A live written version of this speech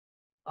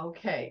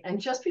Okay,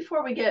 and just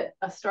before we get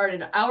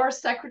started, our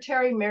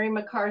secretary, Mary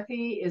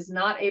McCarthy, is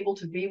not able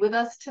to be with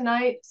us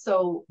tonight.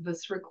 So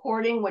this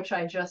recording, which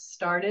I just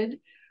started,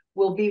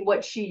 will be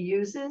what she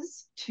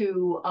uses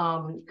to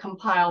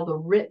compile the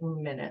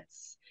written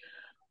minutes.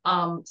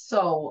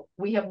 So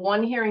we have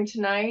one hearing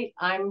tonight.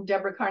 I'm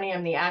Deborah Carney,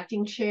 I'm the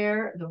acting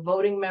chair. The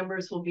voting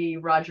members will be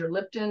Roger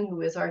Lipton,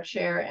 who is our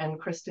chair, and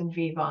Kristen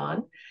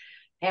Vivon.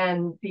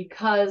 And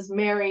because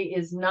Mary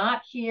is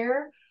not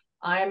here,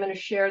 I am going to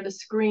share the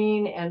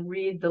screen and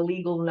read the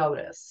legal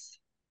notice.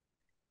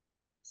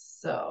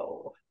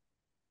 So,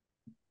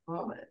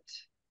 moment.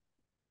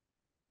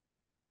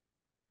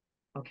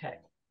 Okay.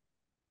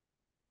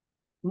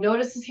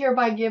 Notice is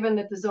hereby given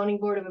that the Zoning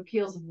Board of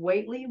Appeals of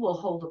Whately will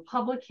hold a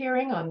public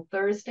hearing on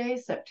Thursday,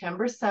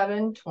 September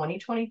 7,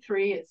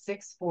 2023 at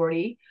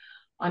 6:40.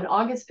 On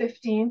August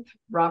 15th,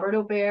 Robert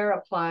Aubert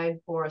applied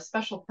for a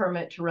special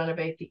permit to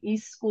renovate the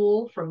East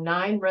School from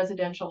 9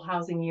 residential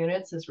housing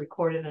units as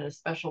recorded in a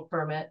special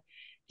permit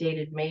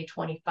dated May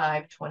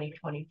 25,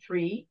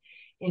 2023,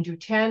 into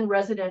 10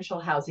 residential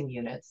housing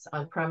units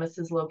on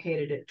premises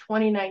located at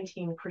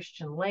 2019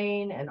 Christian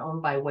Lane and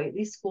owned by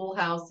Whately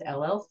Schoolhouse,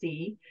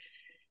 LLC.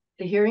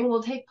 The hearing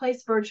will take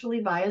place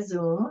virtually via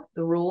Zoom.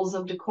 The rules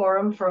of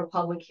decorum for a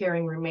public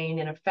hearing remain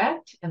in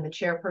effect, and the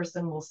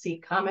chairperson will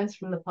seek comments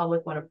from the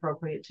public when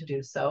appropriate to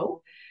do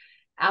so.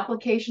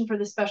 Application for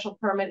the special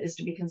permit is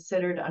to be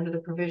considered under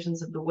the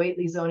provisions of the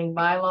Whately zoning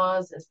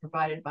bylaws as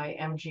provided by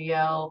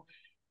MGL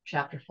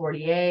Chapter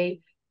 40A.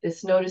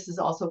 This notice is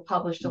also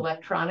published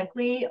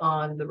electronically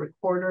on the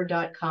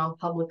recorder.com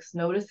public's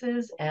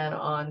notices and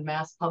on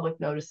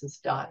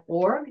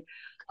masspublicnotices.org.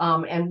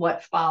 And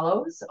what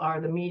follows are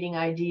the meeting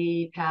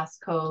ID,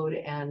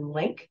 passcode, and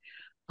link.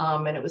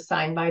 And it was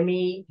signed by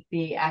me,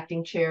 the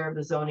acting chair of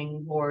the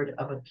Zoning Board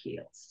of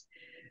Appeals.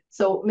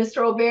 So,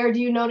 Mr. Aubert,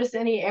 do you notice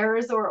any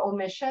errors or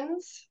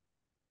omissions?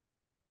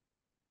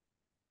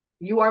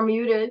 You are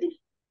muted.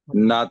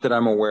 Not that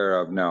I'm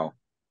aware of, no.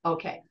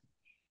 Okay.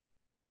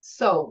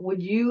 So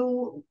would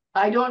you,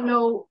 I don't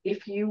know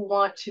if you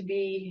want to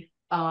be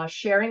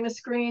sharing the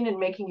screen and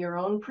making your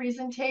own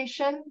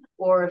presentation,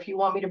 or if you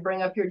want me to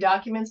bring up your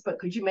documents, but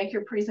could you make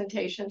your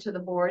presentation to the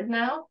board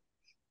now?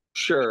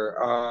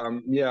 Sure.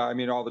 Yeah, I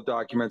mean, all the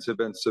documents have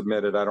been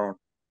submitted. I don't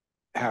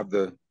have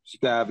the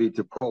savvy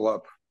to pull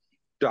up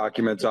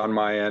documents on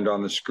my end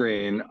on the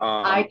screen.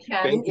 I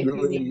can if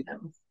you need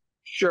them.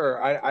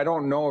 Sure. I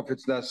don't know if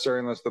it's necessary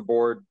unless the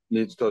board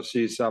needs to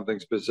see something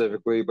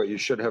specifically, but you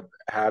should have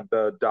had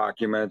the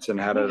documents and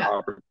had an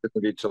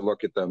opportunity to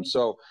look at them.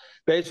 So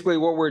basically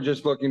what we're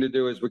just looking to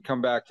do is we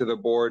come back to the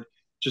board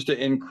just to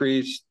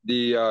increase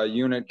the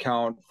unit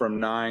count from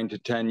 9 to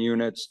 10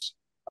 units.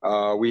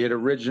 We had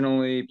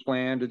originally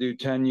planned to do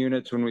 10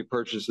 units when we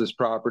purchased this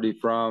property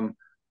from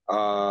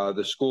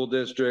the school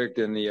district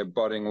and the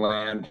abutting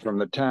land from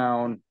the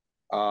town.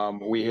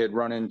 We had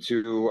run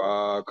into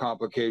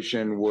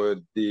complication with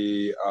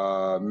the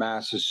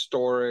Mass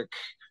Historic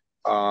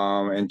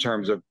in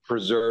terms of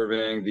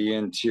preserving the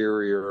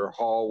interior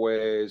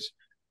hallways.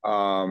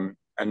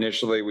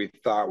 Initially, we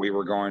thought we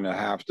were going to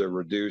have to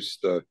reduce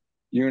the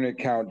unit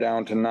count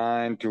down to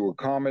 9 to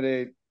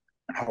accommodate.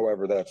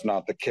 However, that's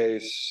not the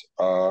case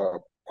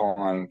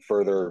upon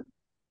further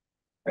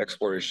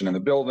exploration in the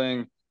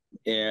building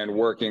and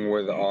working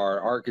with our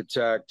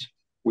architect.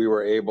 We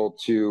were able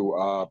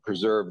to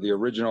preserve the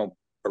original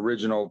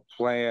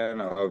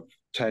plan of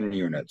 10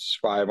 units,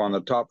 5 on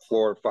the top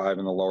floor, 5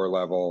 in the lower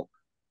level.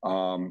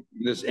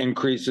 This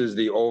increases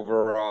the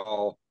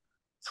overall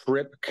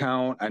trip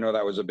count. I know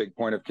that was a big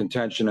point of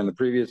contention in the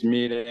previous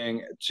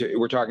meeting.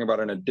 We're talking about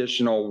an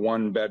additional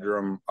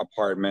 1-bedroom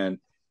apartment.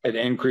 It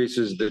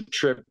increases the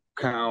trip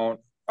count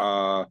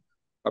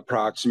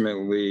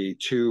approximately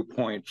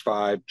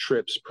 2.5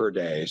 trips per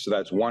day. So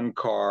that's 1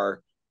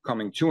 car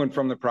coming to and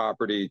from the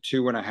property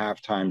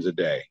 2.5 times a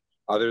day.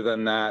 Other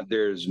than that,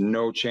 there's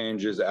no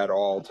changes at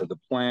all to the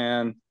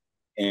plan,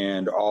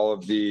 and all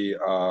of the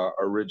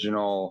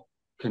original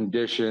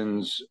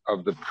conditions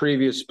of the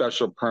previous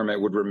special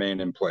permit would remain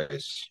in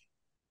place.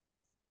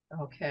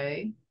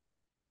 Okay.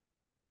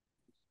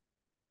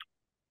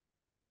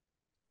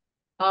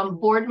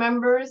 Board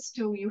members,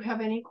 do you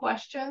have any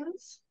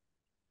questions?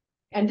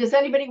 And does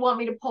anybody want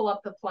me to pull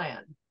up the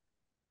plan?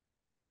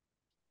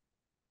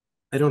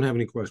 I don't have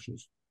any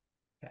questions.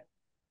 Okay.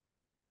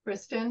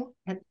 Kristen?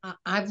 And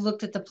I've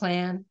looked at the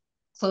plan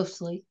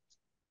closely,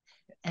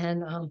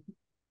 and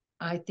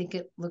I think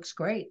it looks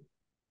great.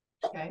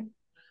 Okay.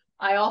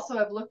 I also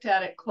have looked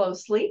at it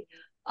closely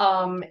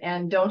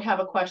and don't have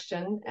a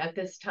question at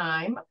this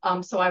time.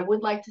 So I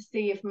would like to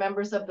see if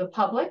members of the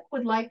public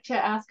would like to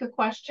ask a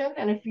question.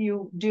 And if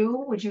you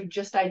do, would you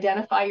just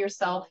identify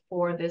yourself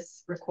for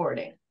this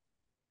recording?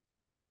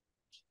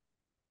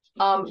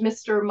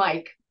 Mr.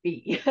 Mike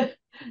B.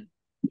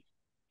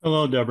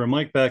 Hello, Deborah.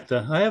 Mike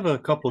Bechta. I have a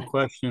couple of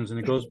questions, and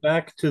it goes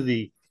back to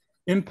the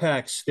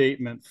impact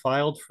statement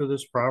filed for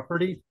this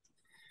property.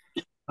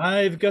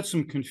 I've got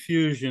some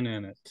confusion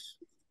in it.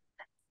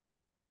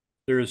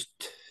 There's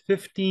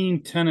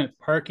 15 tenant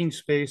parking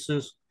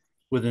spaces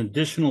with an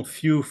additional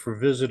few for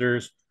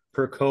visitors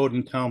per code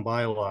and town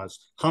bylaws.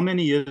 How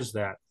many is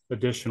that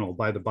additional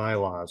by the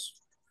bylaws?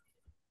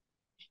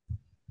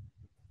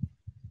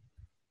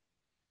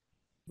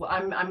 Well,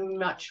 I'm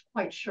not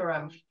quite sure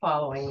I'm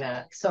following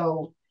that.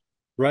 So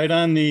Right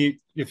on the,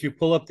 if you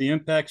pull up the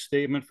impact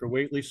statement for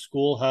Whately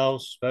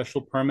Schoolhouse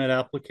special permit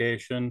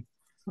application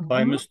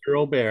by Mr.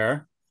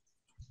 Aubert.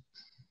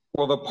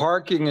 Well, the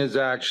parking is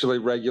actually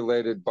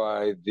regulated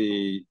by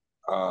the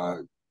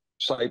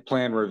site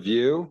plan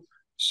review.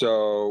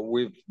 So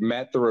we've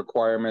met the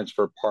requirements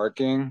for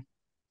parking.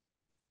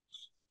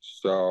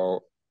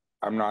 So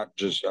I'm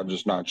just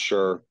not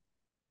sure.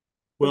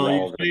 Well,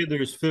 you say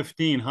there's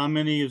 15. How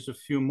many is a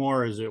few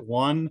more? Is it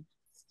 1,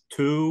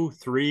 2,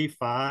 3,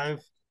 5?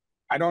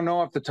 I don't know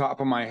off the top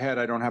of my head.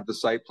 I don't have the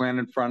site plan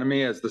in front of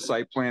me, as the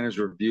site plan is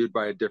reviewed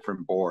by a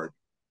different board.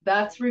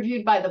 that's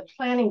reviewed by the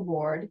planning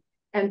board,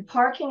 and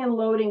parking and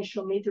loading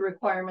shall meet the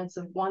requirements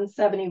of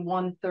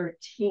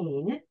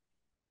 171.13.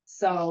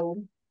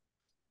 So,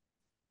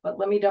 but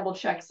let me double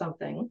check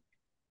something.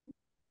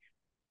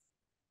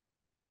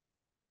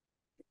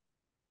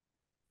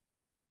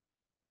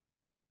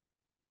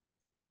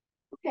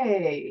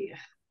 Okay.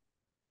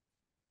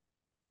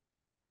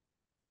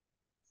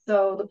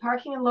 So the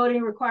parking and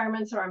loading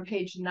requirements are on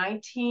page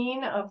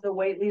 19 of the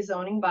Whately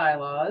zoning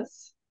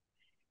bylaws.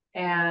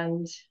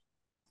 And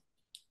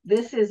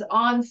this is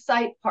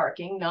on-site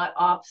parking, not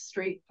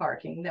off-street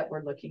parking that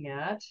we're looking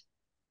at.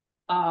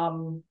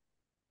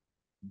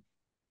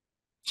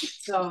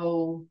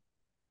 So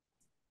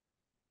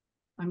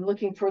I'm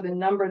looking for the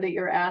number that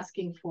you're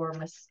asking for,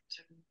 Mr.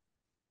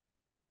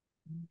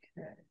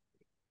 Okay.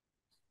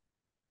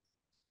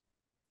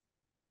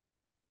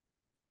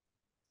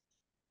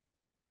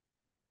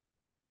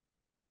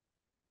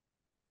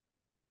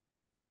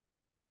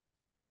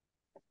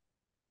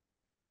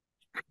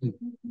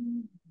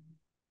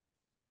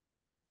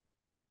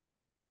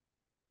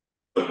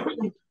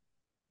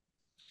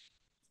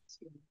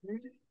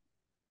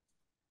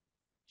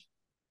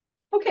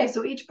 Okay,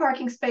 so each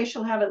parking space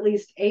shall have at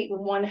least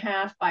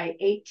 8½ by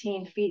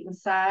 18 feet in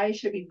size,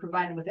 should be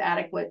provided with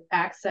adequate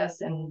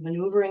access and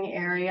maneuvering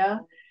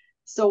area.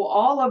 So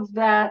all of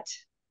that,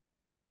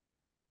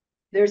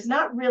 there's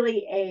not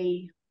really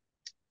a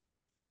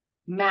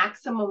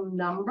maximum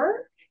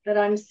number that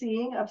I'm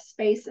seeing of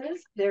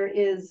spaces. There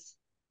is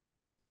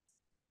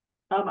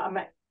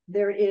the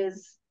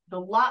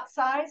lot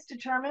size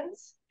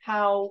determines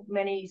how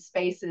many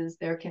spaces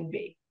there can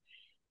be.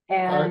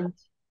 And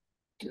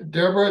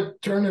Deborah,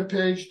 turn to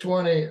page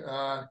 20.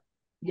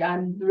 yeah,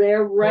 I'm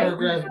there right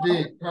Paragraph now.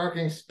 B,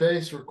 parking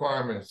space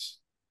requirements.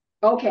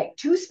 Okay,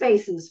 2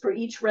 spaces for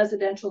each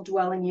residential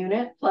dwelling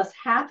unit, plus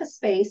half a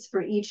space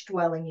for each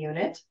dwelling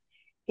unit,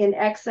 in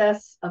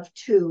excess of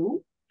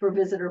 2 for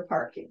visitor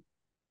parking.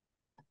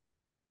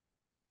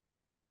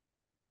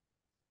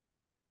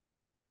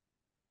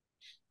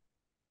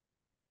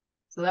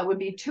 So that would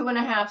be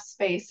 2½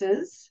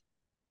 spaces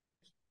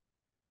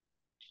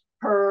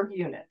per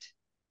unit,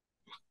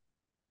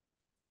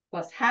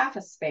 plus half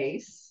a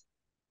space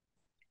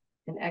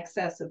in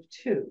excess of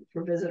 2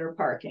 for visitor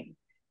parking.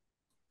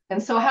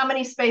 And so how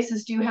many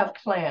spaces do you have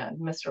planned,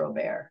 Mr.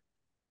 Aubert?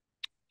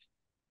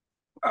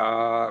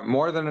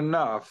 More than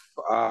enough.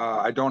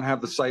 I don't have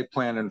the site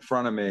plan in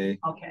front of me.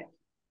 Okay.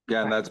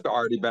 Again, that's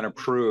already been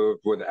approved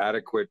with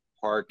adequate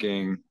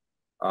parking.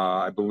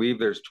 I believe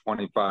there's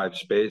 25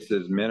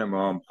 spaces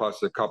minimum,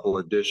 plus a couple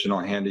additional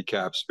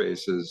handicap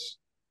spaces.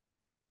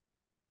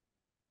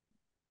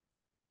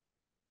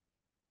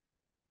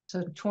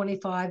 So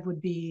 25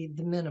 would be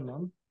the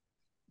minimum.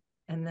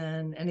 And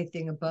then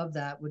anything above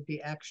that would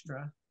be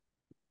extra.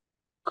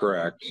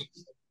 Correct.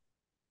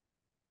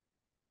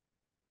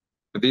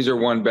 But these are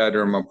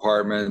 1-bedroom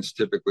apartments.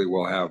 Typically,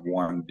 we'll have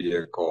 1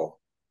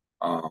 vehicle.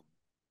 2½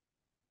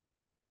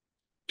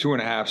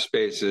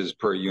 spaces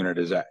per unit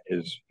is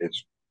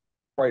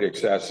quite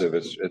excessive.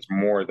 It's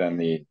more than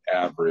the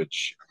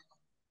average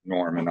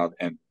norm in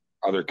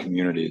other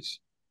communities.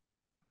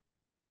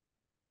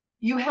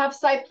 You have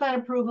site plan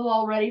approval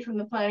already from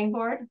the planning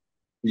board?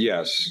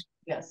 Yes.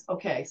 Yes,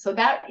 okay, so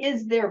that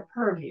is their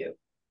purview.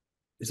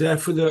 Is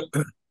that for the,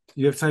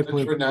 you have site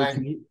plan For for the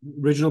 9.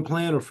 original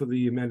plan or for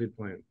the amended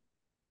plan?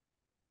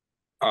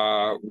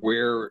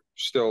 We're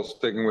still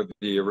sticking with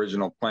the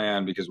original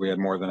plan because we had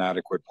more than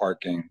adequate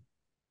parking.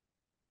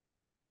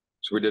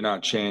 So we did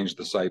not change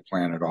the site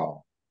plan at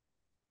all.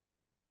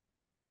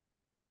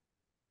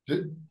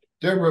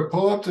 Deborah,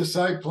 pull up the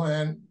site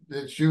plan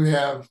that you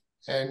have,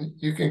 and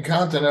you can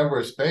count the number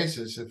of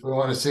spaces if we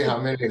want to see how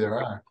many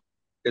there are.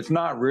 It's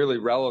not really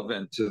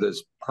relevant to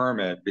this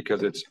permit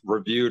because it's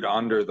reviewed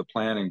under the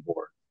planning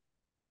board.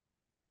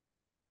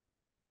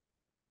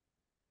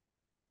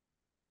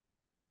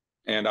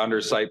 And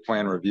under site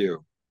plan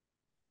review.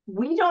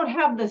 We don't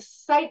have the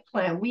site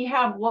plan. We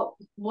have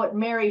what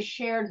Mary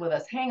shared with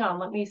us. Hang on,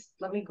 let me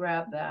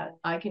grab that.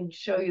 I can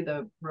show you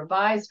the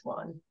revised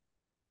one.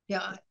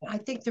 Yeah, I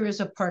think there is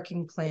a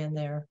parking plan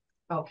there.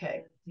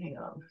 Okay, hang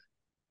on.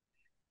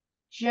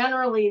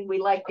 Generally, we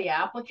like the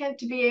applicant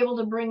to be able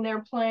to bring their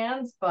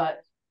plans,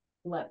 but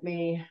let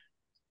me.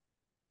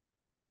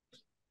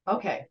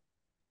 Okay.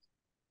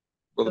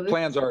 Well, So the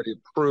plan's already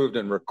approved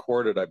and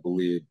recorded, I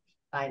believe.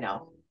 I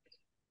know.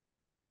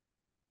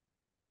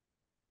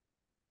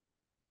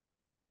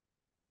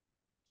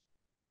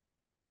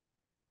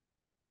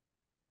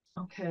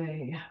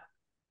 Okay.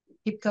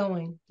 Keep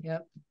going.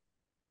 Yep.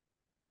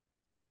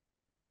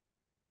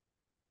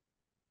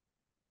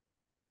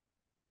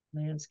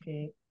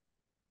 Landscape.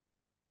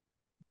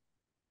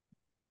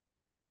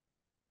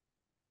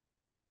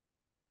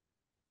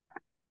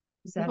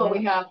 Is That's that what it?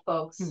 we have,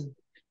 folks.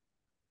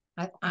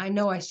 I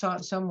know I saw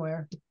it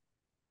somewhere.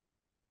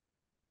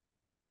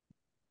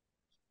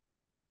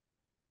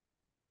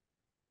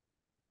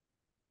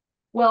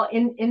 Well,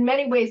 in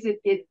many ways,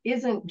 it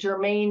isn't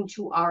germane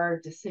to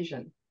our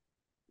decision.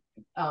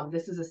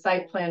 This is a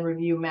site plan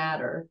review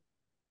matter.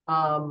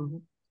 I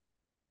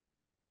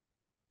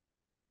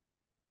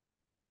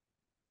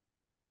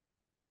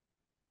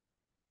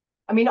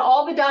mean,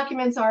 all the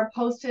documents are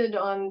posted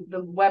on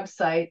the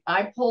website.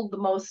 I pulled the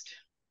most.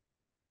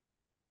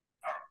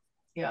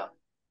 Yeah.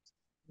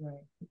 Right.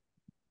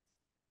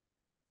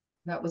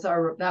 That was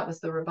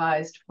the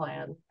revised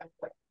plan.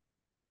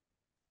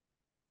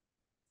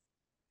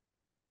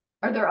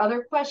 Are there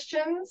other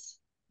questions?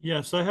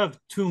 Yes, I have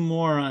two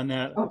more on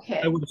that. Okay.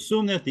 I would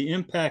assume that the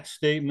impact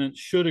statement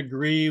should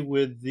agree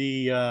with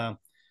the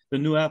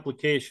new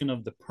application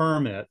of the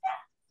permit,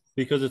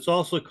 because it's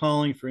also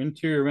calling for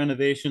interior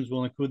renovations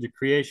will include the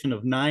creation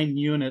of 9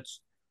 units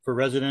for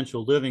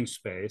residential living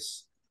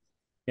space.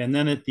 And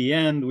then at the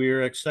end, we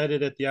are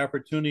excited at the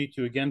opportunity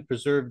to again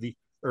preserve the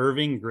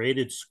Irving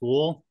graded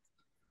school.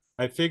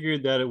 I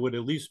figured that it would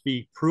at least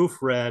be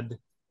proofread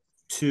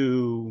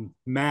to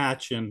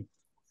match and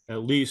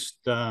at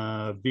least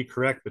be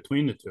correct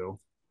between the two.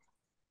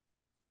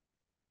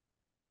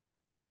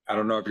 I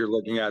don't know if you're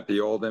looking at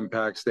the old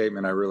impact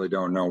statement. I really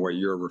don't know what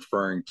you're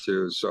referring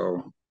to.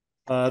 So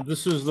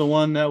this is the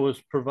one that was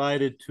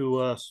provided to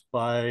us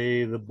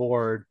by the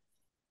board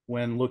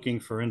when looking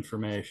for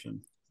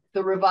information.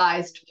 The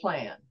revised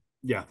plan.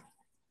 Yeah.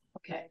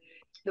 Okay.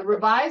 The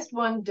revised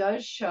one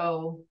does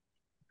show.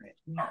 Right,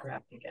 let me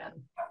grab it again.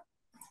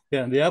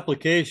 Yeah, the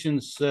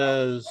application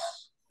says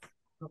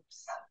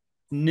Oops.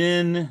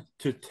 NIN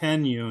to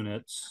 10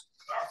 units.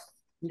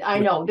 I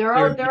know there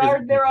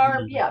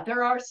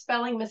are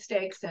spelling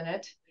mistakes in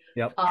it.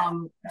 Yep.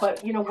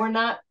 But you know,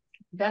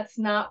 that's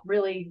not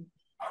really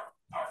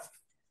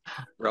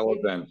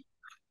relevant.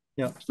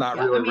 Yeah. It's not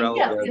really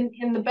relevant. Yes,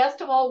 in the best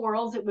of all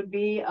worlds, it would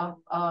be a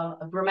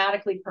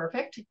grammatically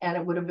perfect and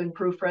it would have been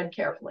proofread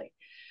carefully.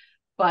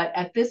 But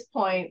at this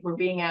point, we're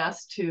being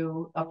asked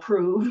to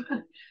approve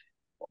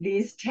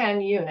these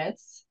 10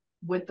 units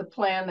with the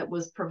plan that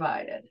was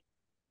provided.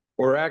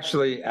 We're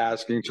actually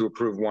asking to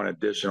approve one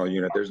additional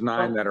unit. There's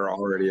 9 that are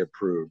already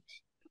approved.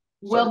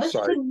 Well, So, this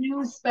sorry. is a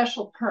new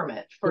special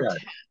permit for 10.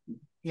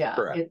 Yeah.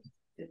 Correct.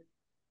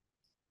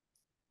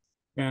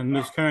 And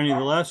Ms. Carney, the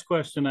last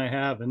question I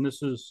have, and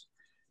this is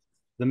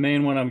the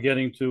main one I'm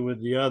getting to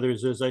with the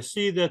others, is I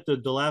see that the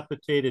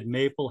dilapidated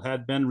maple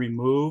had been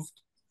removed.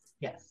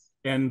 Yes.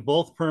 And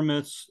both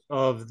permits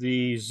of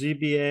the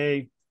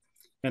ZBA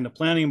and the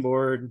planning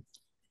board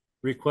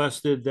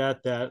requested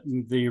that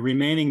the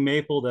remaining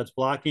maple that's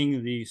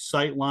blocking the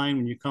sight line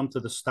when you come to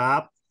the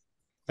stop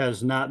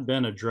has not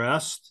been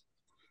addressed.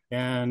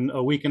 And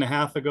a week and a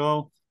half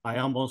ago, I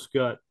almost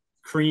got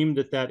creamed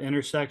at that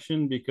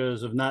intersection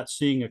because of not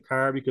seeing a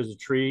car because the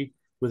tree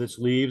with its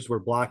leaves were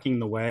blocking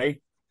the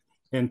way.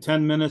 In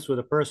 10 minutes with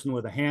a person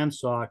with a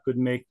handsaw could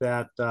make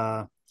that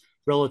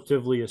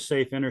relatively a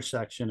safe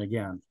intersection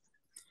again.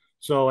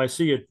 So I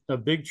see a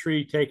big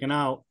tree taken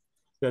out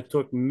that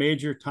took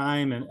major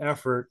time and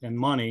effort and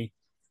money,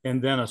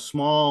 and then a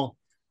small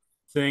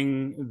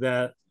thing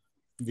that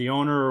the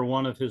owner or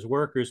one of his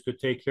workers could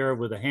take care of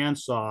with a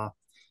handsaw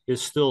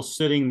is still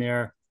sitting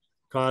there,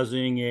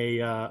 causing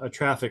a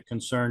traffic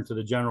concern to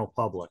the general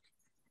public.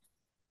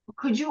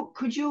 Could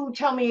you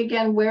tell me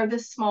again where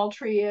this small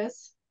tree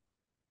is?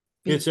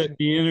 It's at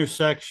the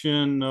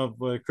intersection of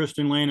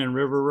Christian Lane and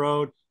River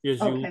Road. As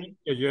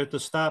you're at the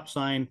stop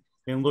sign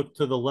and look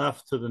to the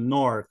left to the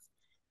north,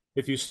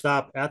 if you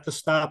stop at the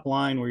stop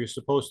line where you're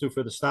supposed to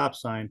for the stop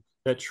sign,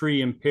 that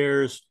tree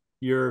impairs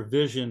your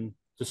vision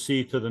to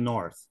see to the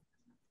north.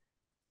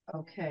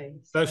 Okay.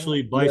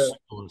 Especially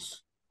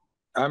bicyclists.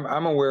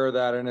 I'm aware of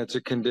that, and it's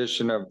a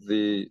condition of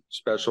the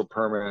special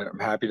permit. I'm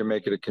happy to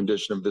make it a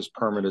condition of this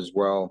permit as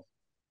well.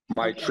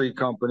 My tree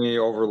company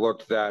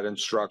overlooked that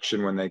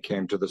instruction when they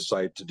came to the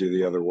site to do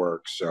the other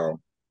work,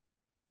 so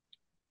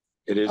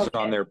it is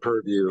on their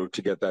purview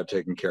to get that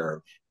taken care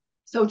of.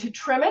 So to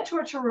trim it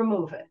or to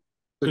remove it?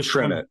 To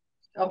trim it.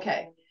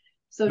 Okay.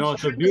 So no,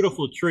 it's a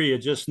beautiful tree. It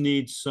just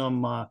needs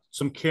some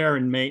care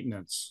and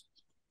maintenance.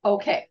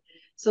 Okay.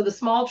 So the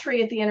small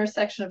tree at the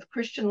intersection of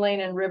Christian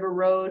Lane and River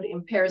Road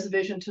impairs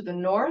vision to the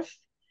north?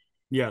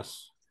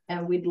 Yes.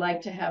 And we'd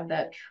like to have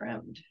that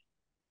trimmed.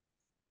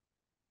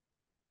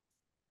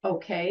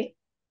 Okay.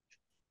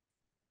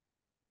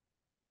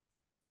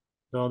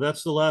 So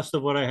that's the last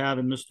of what I have.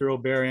 And Mr.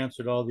 Aubert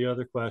answered all the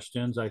other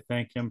questions. I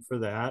thank him for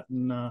that.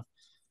 And I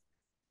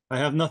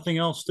have nothing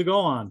else to go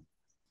on.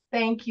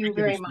 Thank you Thank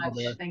you, very Mr. much.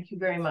 Aubert. Thank you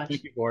very much.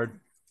 Thank you, board.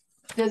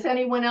 Does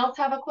anyone else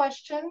have a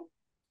question?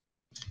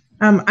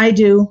 I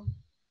do.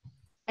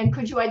 And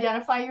could you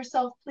identify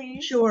yourself,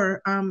 please?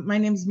 Sure. My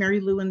name is Mary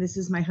Lou, and this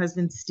is my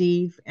husband,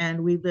 Steve,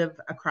 and we live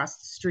across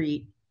the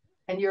street.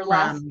 And your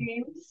last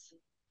names?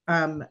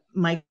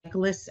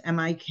 Michaelis,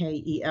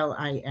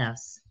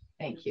 Mikelis.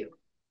 Thank you.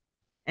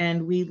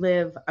 And we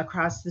live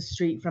across the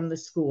street from the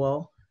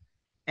school.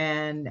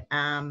 And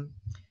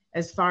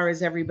as far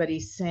as everybody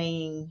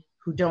saying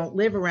who don't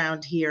live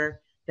around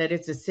here that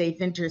it's a safe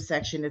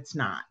intersection, it's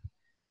not.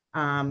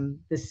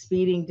 The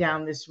speeding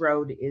down this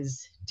road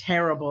is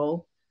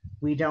terrible.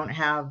 We don't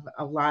have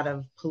a lot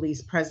of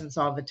police presence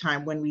all the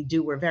time. When we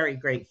do, we're very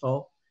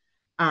grateful.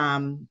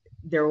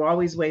 They're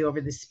always way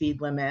over the speed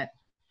limit.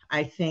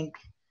 I think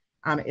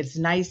it's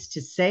nice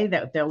to say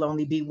that there'll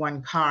only be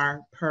one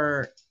car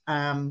per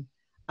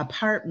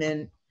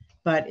apartment,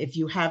 but if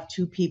you have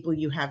two people,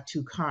 you have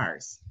two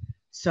cars.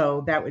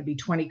 So that would be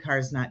 20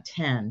 cars, not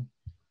 10.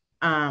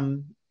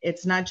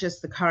 It's not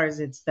just the cars,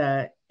 it's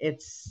the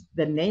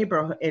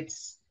neighborhood,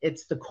 it's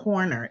the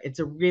corner. It's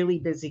a really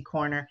busy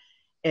corner.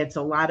 It's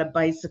a lot of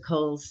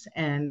bicycles,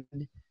 and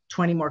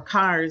 20 more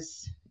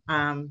cars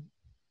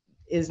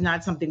is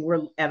not something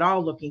we're at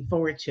all looking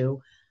forward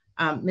to.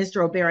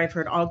 Mr. Aubert, I've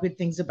heard all good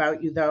things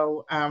about you,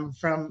 though,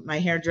 from my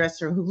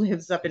hairdresser who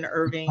lives up in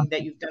Irving,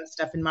 that you've done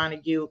stuff in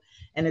Montague,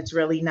 and it's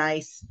really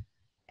nice.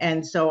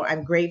 And so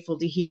I'm grateful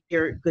to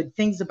hear good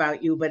things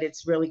about you, but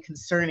it's really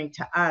concerning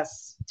to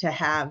us to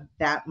have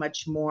that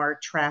much more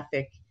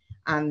traffic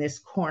on this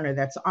corner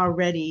that's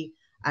already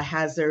a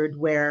hazard,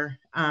 where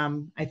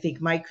I think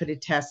Mike could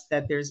attest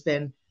that there's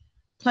been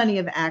plenty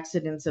of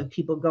accidents of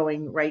people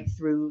going right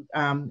through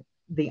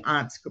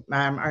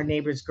our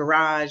neighbor's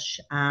garage,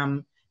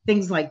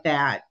 things like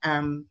that,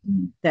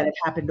 that have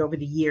happened over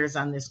the years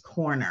on this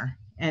corner.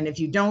 And if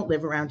you don't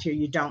live around here,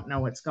 you don't know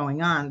what's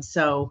going on.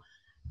 So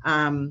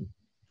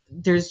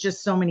there's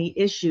just so many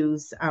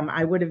issues.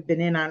 I would have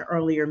been in on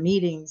earlier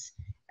meetings.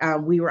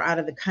 We were out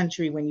of the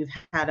country when you've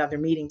had other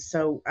meetings.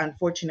 So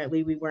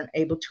unfortunately, we weren't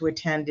able to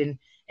attend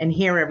and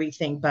hear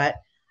everything.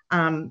 But,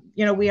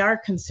 we are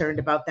concerned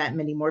about that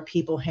many more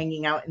people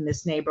hanging out in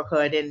this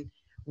neighborhood and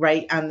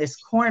right on this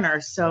corner.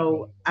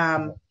 So,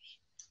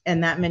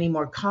 and that many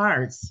more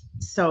cars.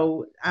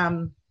 So, I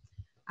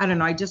don't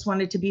know. I just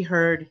wanted to be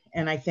heard,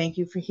 and I thank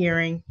you for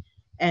hearing.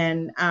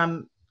 And,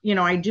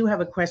 I do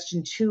have a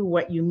question too,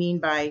 what you mean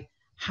by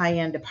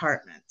high-end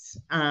apartments.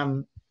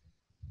 Are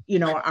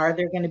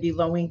there going to be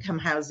low-income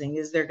housing?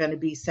 Is there going to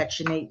be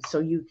Section 8 so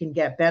you can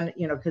get,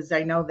 because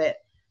I know that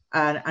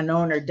an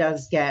owner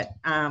does get,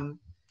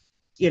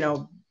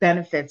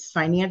 benefits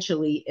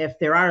financially if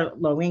there are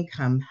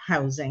low-income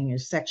housing, or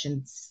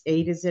Section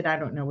 8, is it? I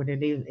don't know what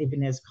it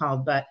even is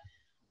called, but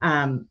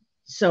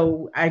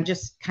so I'm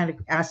just kind of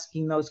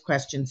asking those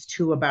questions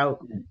too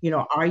about,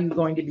 are you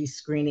going to be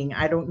screening?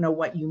 I don't know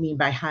what you mean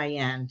by high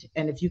end.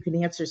 And if you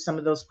can answer some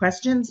of those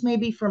questions,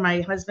 maybe for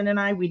my husband and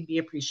I, we'd be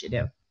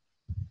appreciative.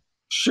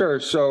 Sure.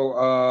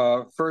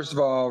 So first of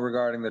all,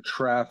 regarding the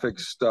traffic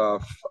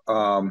stuff,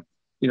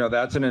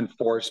 that's an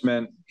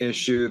enforcement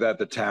issue that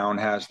the town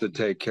has to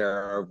take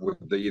care of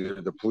with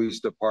either the police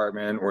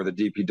department or the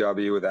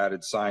DPW with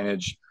added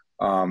signage.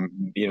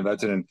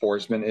 That's an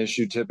enforcement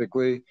issue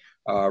typically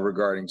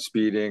regarding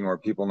speeding or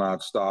people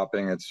not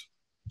stopping. It's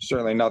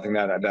certainly nothing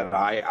that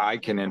I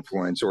can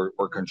influence or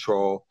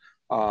control.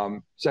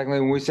 Secondly,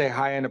 when we say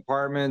high-end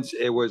apartments,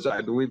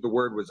 I believe the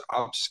word was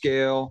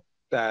upscale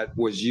that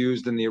was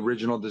used in the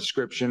original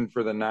description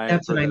for the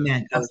That's what I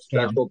meant.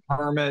 Special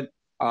permit.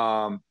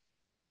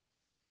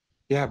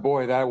 Yeah,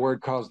 boy, that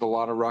word caused a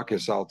lot of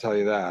ruckus. I'll tell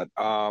you that.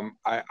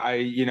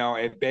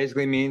 It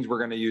basically means we're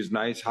going to use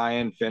nice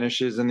high-end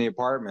finishes in the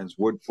apartments: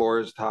 wood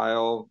floors,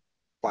 tile,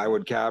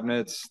 plywood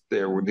cabinets.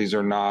 These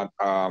are not,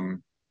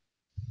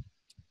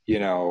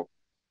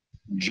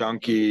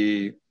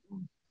 junky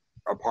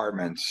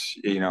apartments,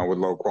 with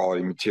low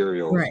quality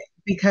materials. Right,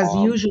 because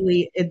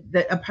usually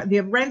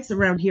the rents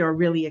around here are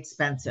really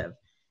expensive,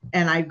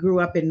 and I grew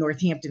up in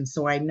Northampton,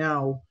 so I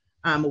know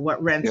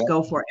what rents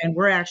go for. And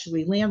we're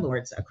actually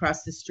landlords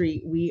across the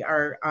street. We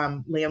are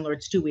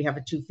landlords too. We have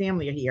a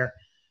two-family here,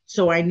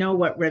 so I know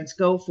what rents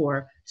go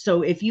for.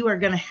 So if you are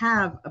going to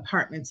have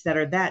apartments that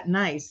are that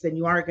nice, then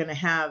you are going to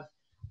have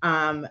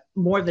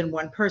more than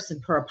one person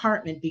per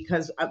apartment,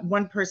 because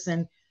one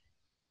person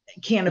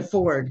can't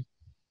afford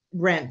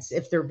rents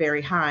if they're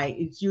very high.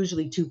 It's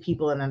usually two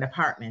people in an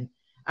apartment,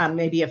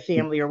 maybe a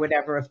family or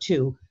whatever of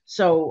two.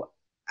 So,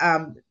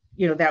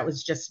 that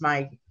was just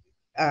my,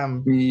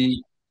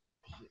 the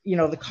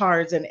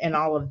cars and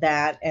all of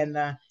that, and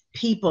the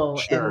people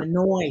and the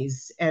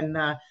noise, and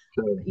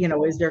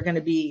is there going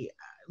to be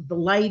the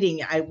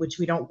lighting, which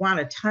we don't want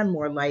a ton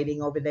more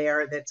lighting over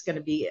there. That's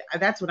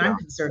what I'm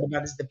concerned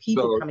about, is the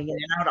people coming in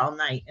and out all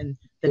night and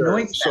the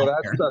noise So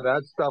factor.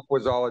 that stuff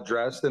was all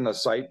addressed in the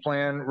site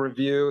plan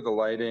review, the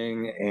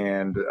lighting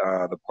and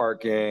the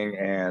parking,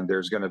 and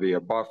there's going to be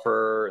a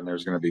buffer and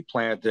there's going to be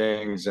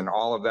plantings, and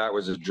all of that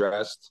was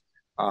addressed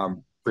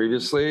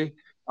previously.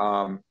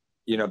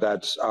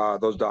 That's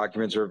those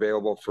documents are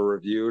available for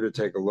review to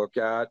take a look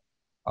at.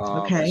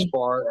 As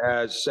far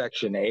as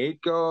Section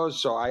 8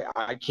 goes, so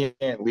I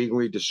can't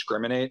legally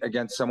discriminate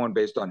against someone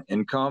based on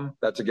income.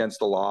 That's against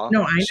the law.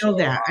 No, I know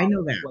that. I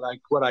know that.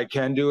 What I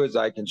can do is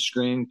I can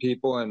screen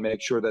people and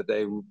make sure that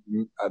they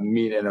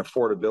meet an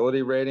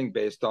affordability rating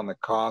based on the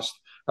cost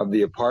of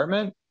the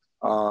apartment.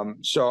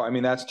 So, I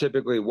mean, that's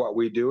typically what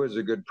we do as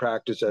a good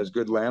practice as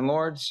good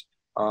landlords.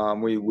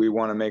 We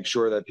want to make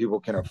sure that people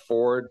can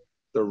afford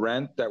the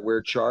rent that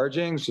we're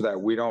charging so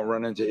that we don't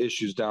run into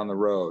issues down the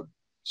road.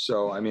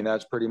 So, I mean,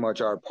 that's pretty much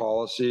our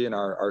policy and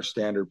our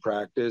standard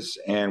practice,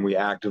 and we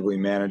actively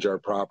manage our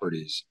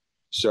properties.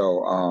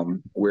 So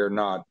we're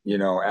not,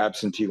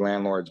 absentee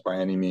landlords by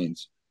any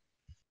means.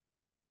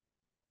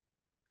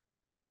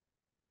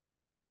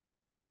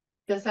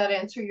 Does that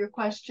answer your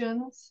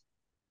questions?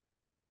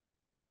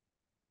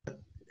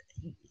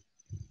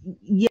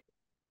 Yeah.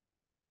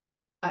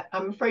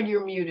 I'm afraid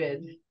you're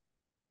muted.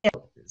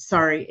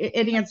 Sorry,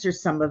 it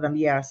answers some of them,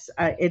 yes.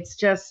 It's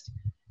just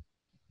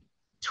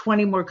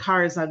 20 more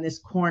cars on this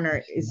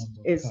corner is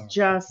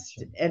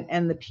just,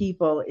 and the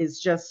people is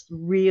just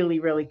really,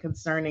 really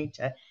concerning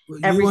to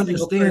every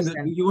single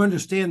person. You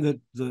understand that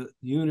the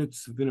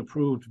units have been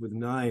approved with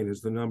 9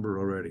 is the number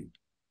already.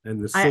 And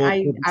the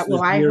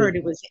I heard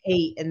it was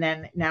 8, and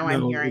then now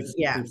I'm hearing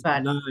it's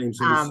 9.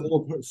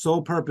 So the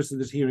sole purpose of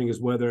this hearing is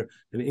whether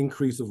an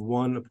increase of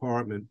 1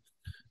 apartment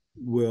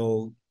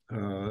will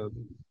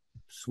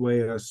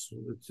sway us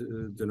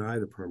to deny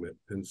the permit.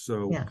 And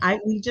so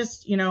we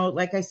just,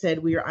 like I said,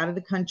 we were out of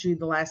the country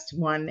the last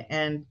one,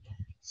 and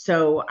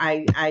so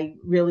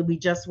we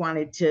just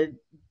wanted to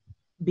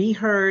be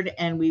heard,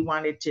 and we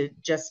wanted to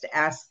just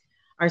ask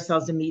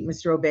ourselves to meet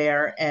Mr.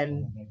 Aubert,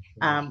 and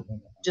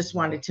just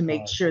wanted to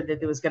make sure that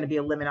there was going to be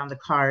a limit on the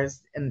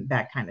cars and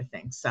that kind of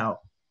thing. So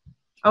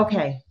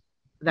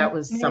that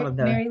was some of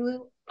the Mary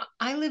Lou,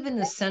 I live in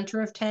the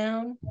center of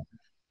town,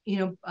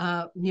 near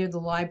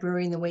the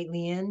library and the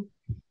Whately Inn.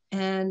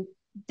 And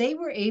they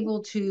were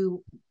able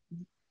to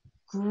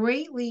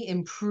greatly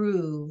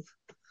improve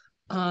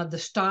the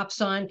stop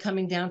sign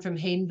coming down from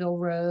Haydenville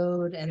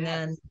Road, and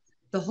then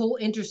the whole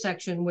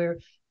intersection where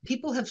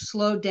people have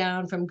slowed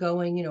down from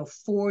going,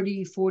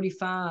 40,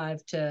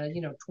 45 to,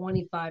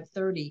 25,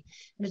 30.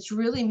 And it's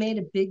really made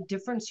a big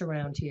difference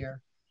around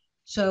here.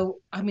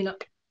 So, I mean,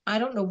 I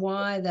don't know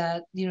why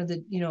that,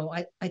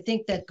 I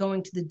think that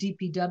going to the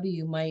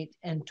DPW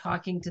and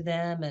talking to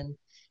them and,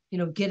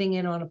 getting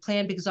in on a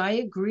plan, because I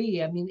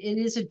agree. I mean, it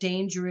is a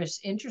dangerous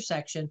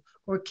intersection,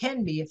 or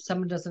can be if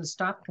someone doesn't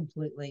stop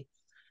completely.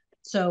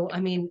 So, I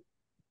mean,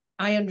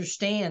 I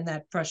understand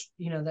that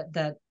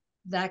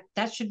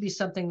that should be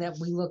something that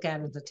we look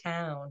at as a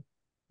town.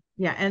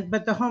 Yeah,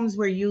 but the homes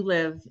where you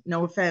live,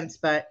 no offense,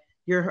 but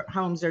your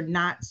homes are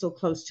not so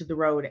close to the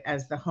road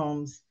as the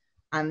homes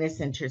on this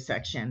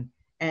intersection.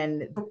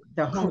 And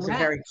the homes are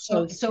very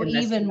close. So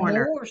even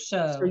more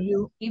so. So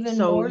you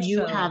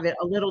have it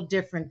a little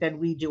different than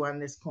we do on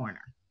this corner.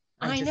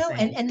 I know,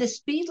 and the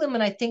speed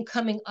limit, I think,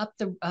 coming up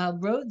the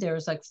road there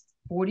is like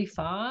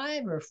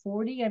 45 or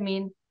 40. I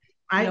mean,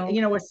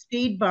 a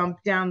speed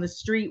bump down the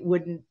street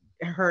wouldn't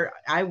hurt.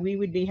 We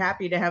would be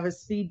happy to have a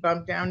speed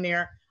bump down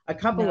there, a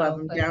couple of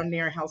them down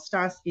near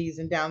Halstowski's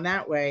and down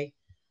that way.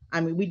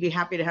 I mean, we'd be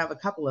happy to have a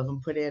couple of them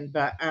put in,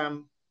 but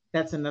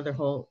that's another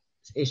whole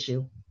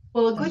issue.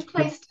 Well, a good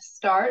place to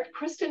start.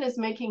 Kristen is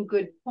making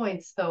good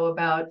points, though,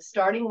 about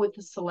starting with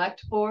the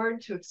select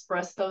board to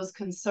express those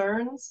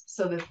concerns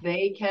so that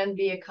they can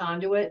be a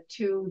conduit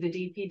to the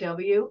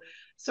DPW.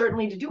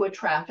 Certainly to do a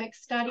traffic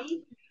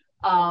study.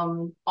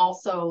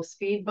 Also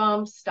speed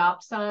bumps,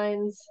 stop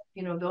signs,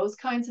 those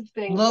kinds of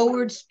things.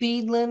 Lowered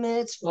speed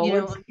limits.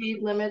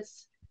 Speed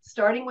limits,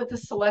 starting with the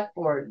select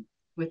board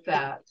with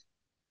that.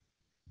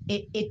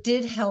 It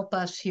did help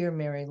us here,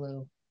 Mary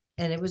Lou.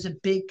 And it was a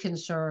big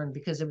concern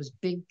because it was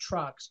big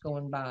trucks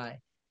going by.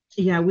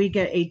 Yeah, we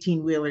get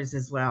 18-wheelers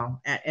as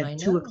well at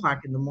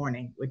 2:00 in the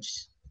morning,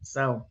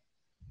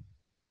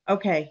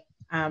 okay.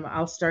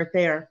 I'll start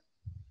there.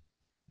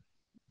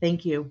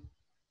 Thank you.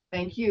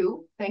 Thank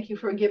you. Thank you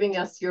for giving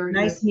us your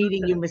nice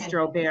meeting you,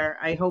 Mr. Aubert.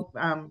 I hope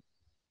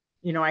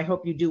I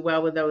hope you do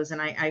well with those, and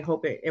I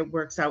hope it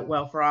works out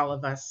well for all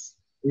of us.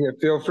 Yeah,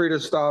 feel free to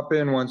stop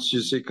in once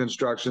you see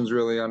construction's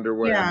really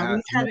underway. Yeah,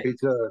 I'm happy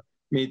to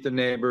meet the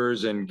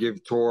neighbors and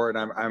give tour, and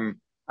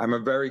I'm a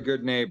very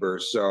good neighbor,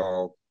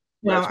 so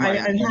I'm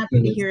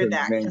happy to hear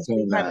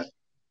that.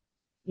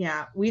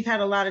 We've had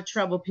a lot of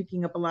trouble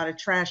picking up a lot of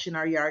trash in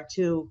our yard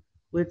too,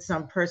 with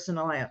some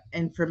personal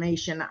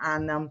information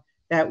on them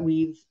that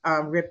we've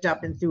ripped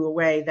up and threw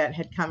away that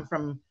had come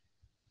from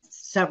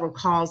several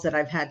calls that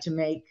I've had to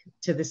make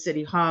to the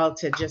city hall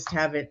to just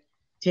have it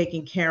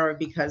taken care of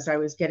because I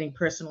was getting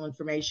personal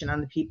information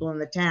on the people in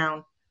the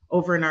town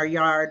over in our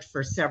yard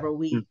for several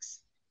weeks.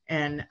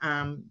 And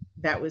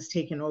that was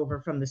taken over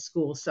from the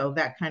school. So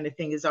that kind of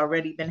thing has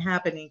already been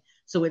happening.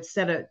 So it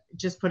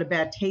just put a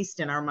bad taste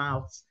in our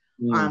mouths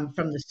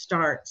from the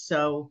start.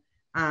 So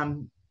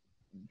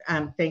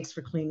thanks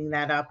for cleaning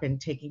that up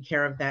and taking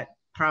care of that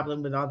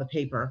problem with all the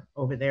paper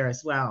over there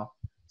as well.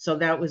 So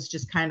that was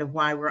just kind of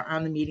why we're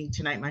on the meeting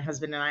tonight, my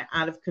husband and I,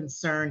 out of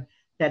concern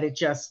that it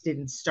just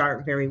didn't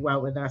start very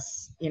well with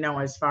us, you know,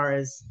 as far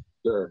as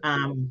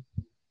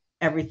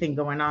everything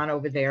going on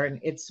over there.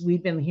 And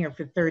we've been here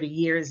for 30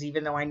 years,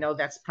 even though I know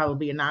that's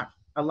probably not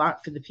a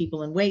lot for the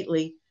people in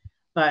Whately,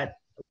 but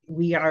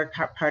we are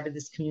part of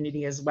this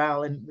community as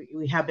well. And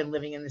we have been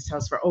living in this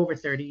house for over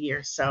 30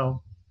 years.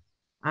 So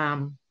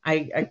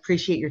I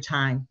appreciate your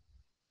time.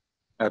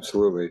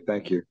 Absolutely.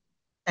 Thank you.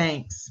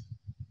 Thanks.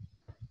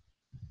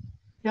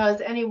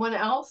 Does anyone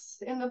else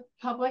in the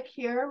public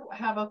here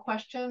have a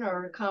question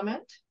or a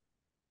comment?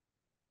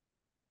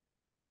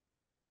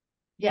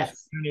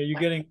 Yes.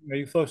 Are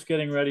you folks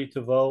getting ready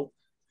to vote?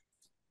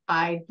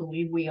 I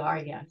believe we are,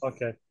 yes.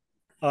 Okay.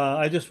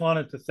 I just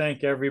wanted to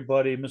thank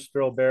everybody,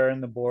 Mr. O'Bear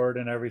and the board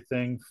and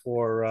everything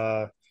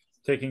for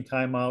taking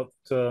time out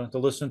to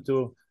listen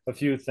to a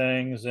few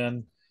things.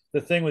 And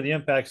the thing with the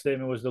impact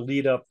statement was the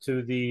lead up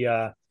to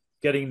the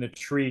getting the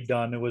tree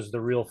done. It was the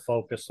real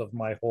focus of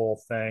my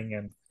whole thing.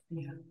 And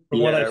from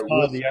what I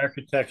saw, the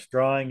architect's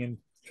drawing and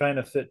trying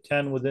to fit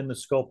 10 within the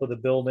scope of the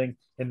building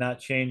and not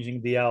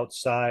changing the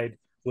outside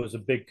was a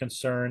big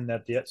concern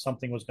that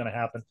something was going to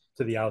happen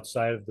to the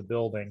outside of the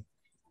building.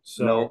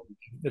 So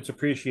it's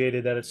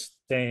appreciated that it's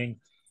staying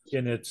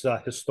in its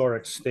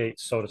historic state,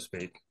 so to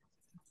speak.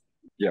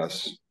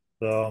 Yes.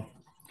 So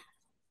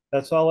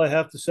that's all I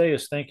have to say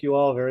is thank you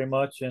all very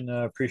much and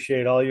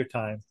appreciate all your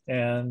time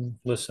and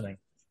listening.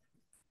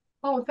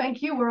 Oh,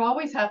 thank you. We're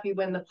always happy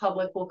when the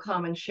public will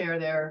come and share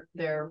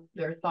their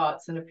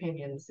thoughts and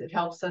opinions. It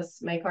helps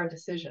us make our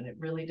decision. It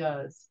really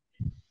does.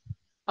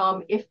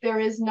 If there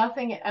is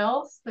nothing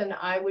else, then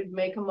I would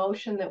make a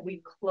motion that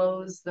we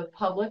close the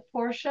public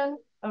portion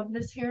of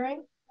this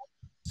hearing.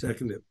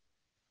 Second.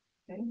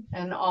 Okay.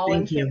 And all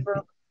in favor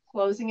of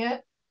closing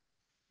it?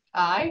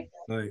 Aye.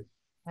 Aye.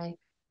 Aye.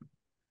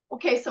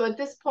 Okay, so at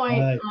this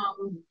point,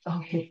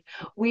 okay,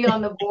 we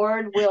on the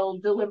board will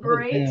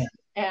deliberate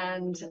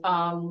and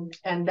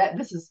that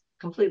this is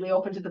completely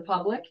open to the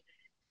public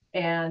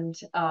and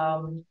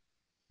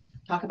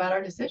talk about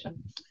our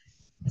decision.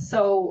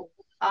 So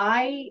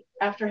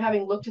after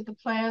having looked at the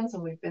plans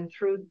and we've been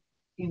through,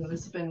 you know,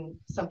 this has been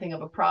something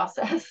of a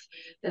process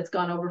that's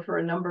gone over for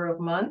a number of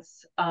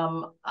months.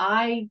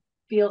 I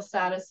feel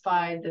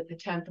satisfied that the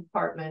 10th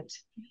apartment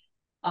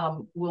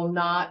will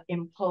not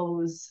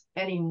impose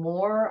any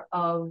more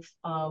of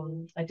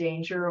a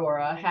danger or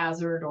a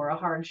hazard or a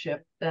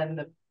hardship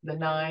than the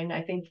 9.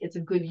 I think it's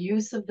a good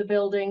use of the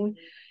building.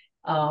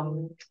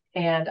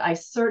 And I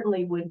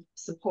certainly would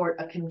support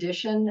a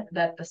condition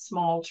that the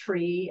small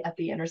tree at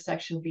the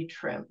intersection be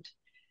trimmed.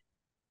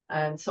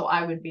 And so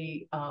I would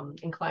be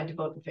inclined to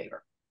vote in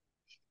favor.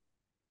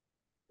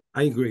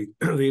 I agree.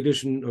 The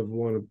addition of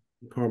one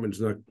apartment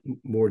is not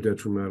more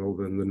detrimental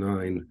than the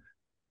 9.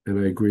 And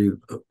I agree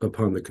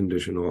upon the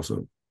condition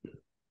also.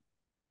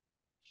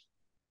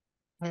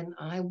 And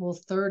I will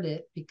third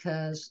it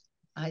because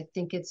I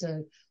think it's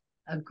a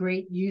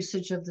great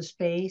usage of the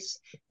space.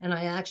 And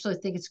I actually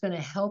think it's going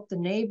to help the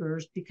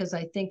neighbors because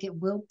I think it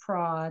will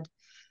prod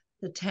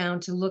the town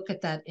to look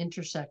at that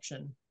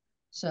intersection.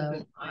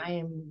 So I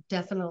am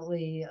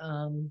definitely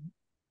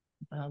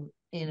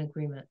in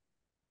agreement.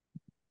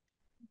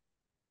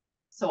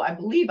 So I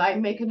believe I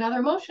make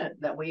another motion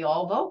that we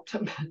all vote.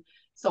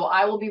 So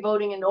I will be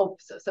voting in,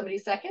 so somebody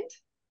second?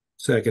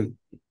 Second.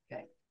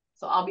 Okay,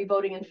 so I'll be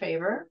voting in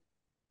favor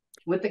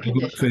with the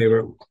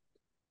condition.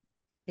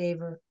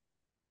 Favor.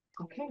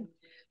 Okay,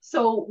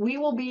 so we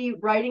will be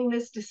writing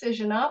this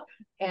decision up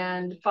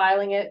and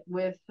filing it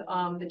with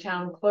the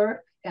town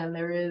clerk. And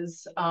there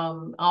is,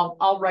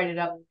 I'll write it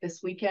up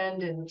this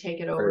weekend and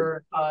take it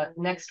over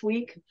next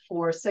week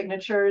for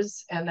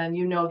signatures. And then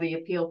you know the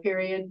appeal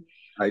period.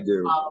 I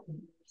do.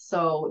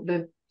 So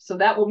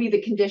that will be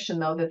the condition,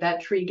 though,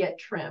 that tree get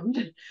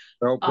trimmed.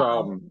 No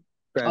problem.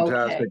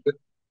 Fantastic. Okay.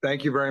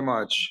 Thank you very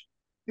much.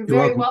 You're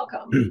very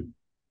welcome.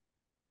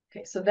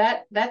 Okay, so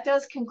that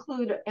does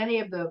conclude any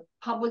of the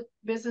public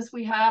business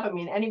we have. I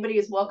mean, anybody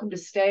is welcome to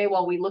stay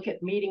while we look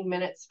at meeting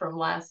minutes from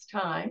last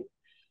time.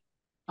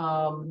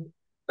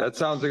 That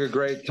sounds like a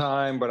great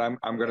time, but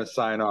I'm going to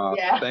sign off.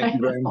 Yeah. Thank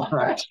you very much.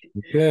 Right.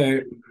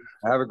 Okay.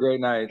 Have a great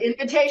night.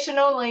 Invitation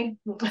only.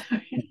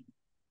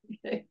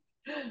 Okay.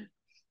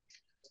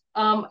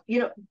 You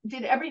know,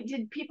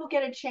 did people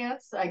get a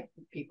chance,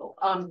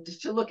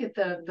 just to look at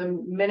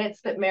the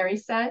minutes that Mary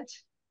sent?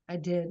 I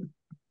did.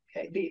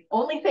 Okay, the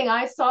only thing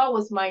I saw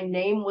was my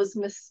name was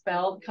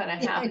misspelled kind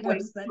of halfway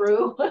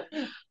through.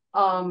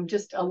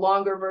 Just a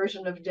longer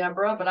version of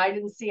Deborah, but I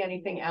didn't see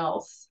anything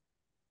else.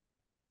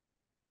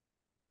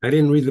 I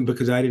didn't read them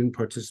because I didn't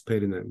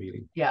participate in that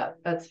meeting. Yeah,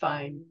 that's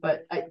fine.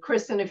 But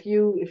Kristen, if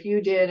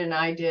you did and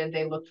I did,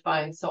 they looked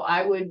fine. So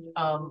I would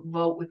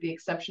vote with the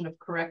exception of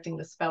correcting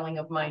the spelling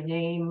of my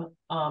name.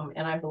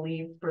 And I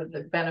believe for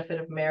the benefit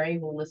of Mary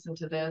who will listen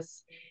to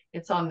this,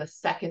 it's on the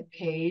second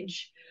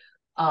page.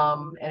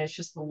 And it's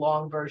just the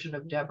long version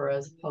of Deborah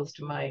as opposed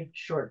to my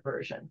short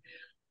version.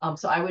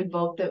 So I would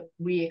vote that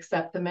we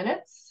accept the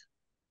minutes.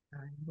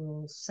 I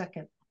will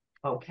second.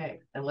 Okay,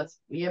 and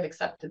we have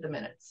accepted the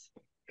minutes.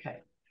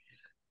 Okay.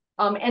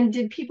 And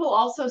did people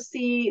also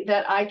see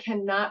that I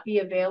cannot be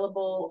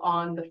available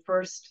on the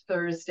first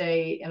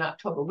Thursday in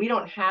October? We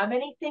don't have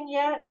anything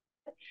yet,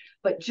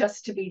 but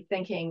just to be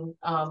thinking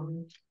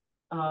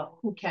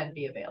who can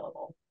be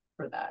available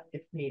for that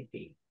if need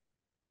be.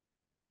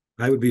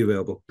 I would be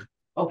available.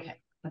 Okay,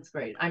 that's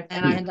great.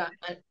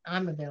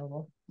 I'm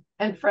available.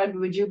 And Fred,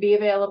 would you be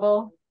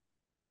available?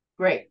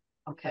 Great.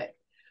 Okay.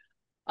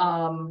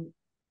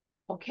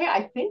 Okay,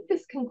 I think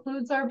this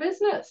concludes our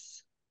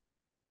business.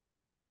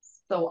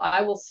 So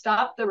I will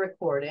stop the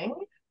recording.